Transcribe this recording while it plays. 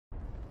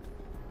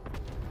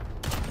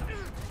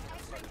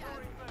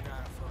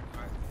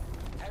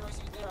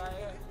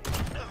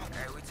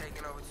we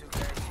taking over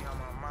 2K, she on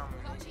my mama.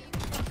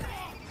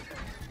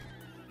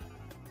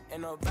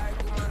 In the back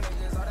with my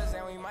niggas, all the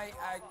same we might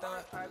act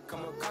up.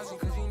 Come with caution,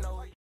 cause you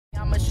know we.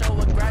 I'ma show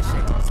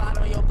aggression. Slide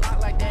on your block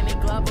like Danny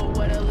Glover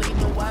with a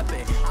lethal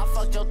weapon. I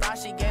fucked your thought,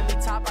 she gave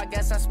me top, I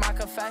guess that's my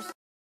confession.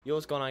 Yo,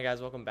 what's going on,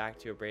 guys? Welcome back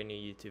to a brand new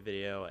YouTube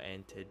video,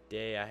 and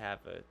today I have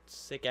a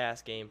sick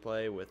ass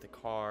gameplay with the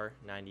car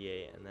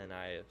 98, and then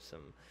I have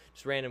some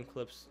just random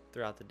clips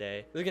throughout the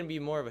day. This is gonna be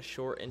more of a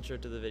short intro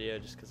to the video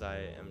just because I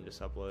am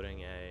just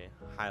uploading a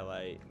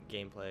highlight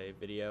gameplay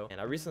video, and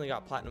I recently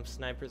got platinum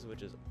snipers,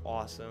 which is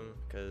awesome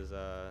because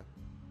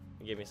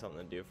it gave me something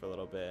to do for a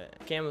little bit.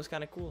 CAMO was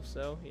kind of cool,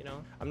 so you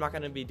know, I'm not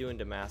gonna be doing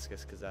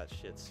Damascus because that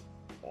shit's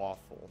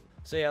awful.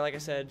 So yeah, like I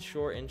said,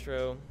 short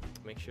intro.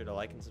 Make sure to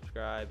like and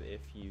subscribe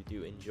if you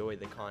do enjoy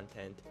the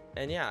content.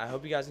 And yeah, I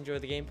hope you guys enjoy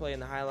the gameplay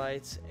and the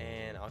highlights,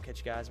 and I'll catch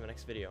you guys in my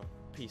next video.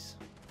 Peace.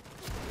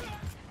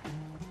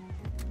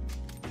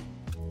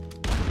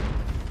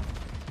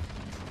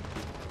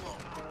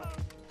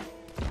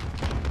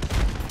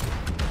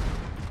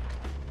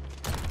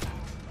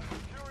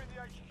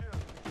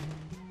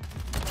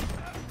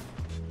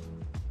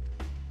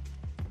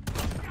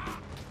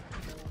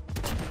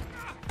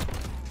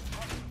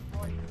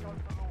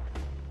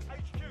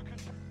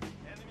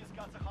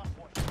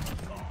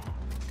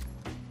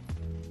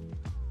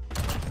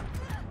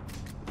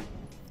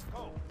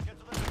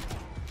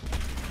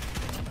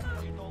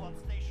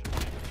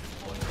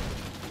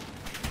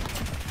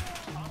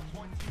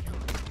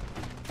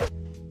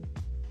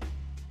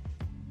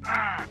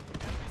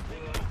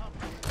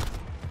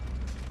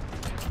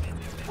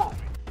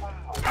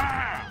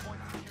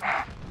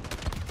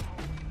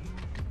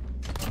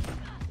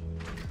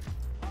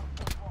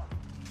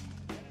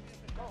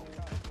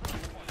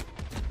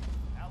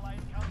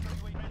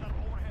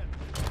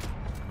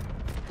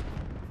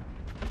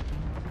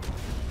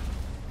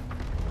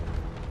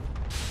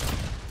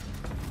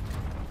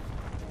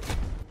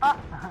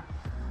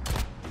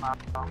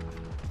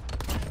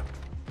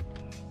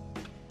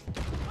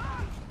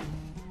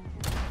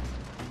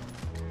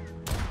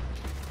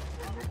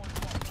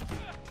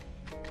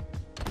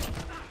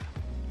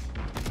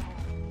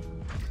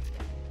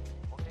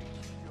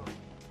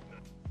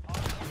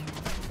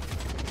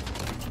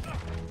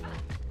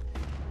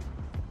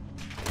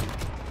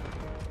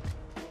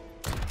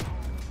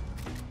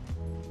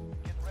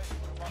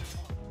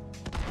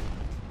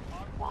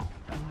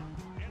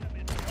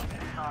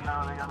 Oh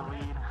no, they got a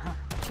lead.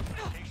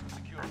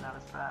 I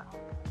noticed that.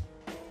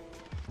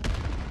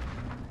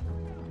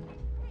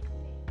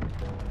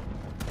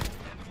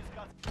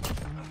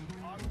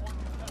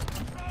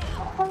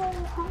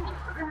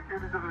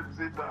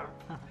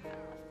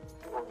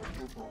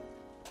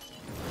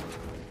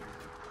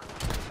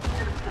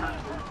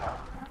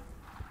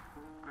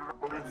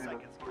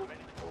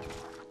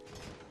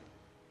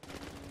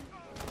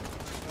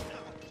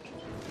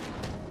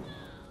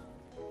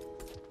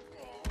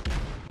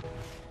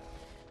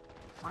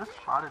 What is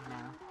spotted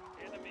man?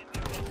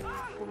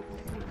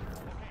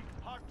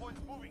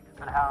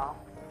 But how?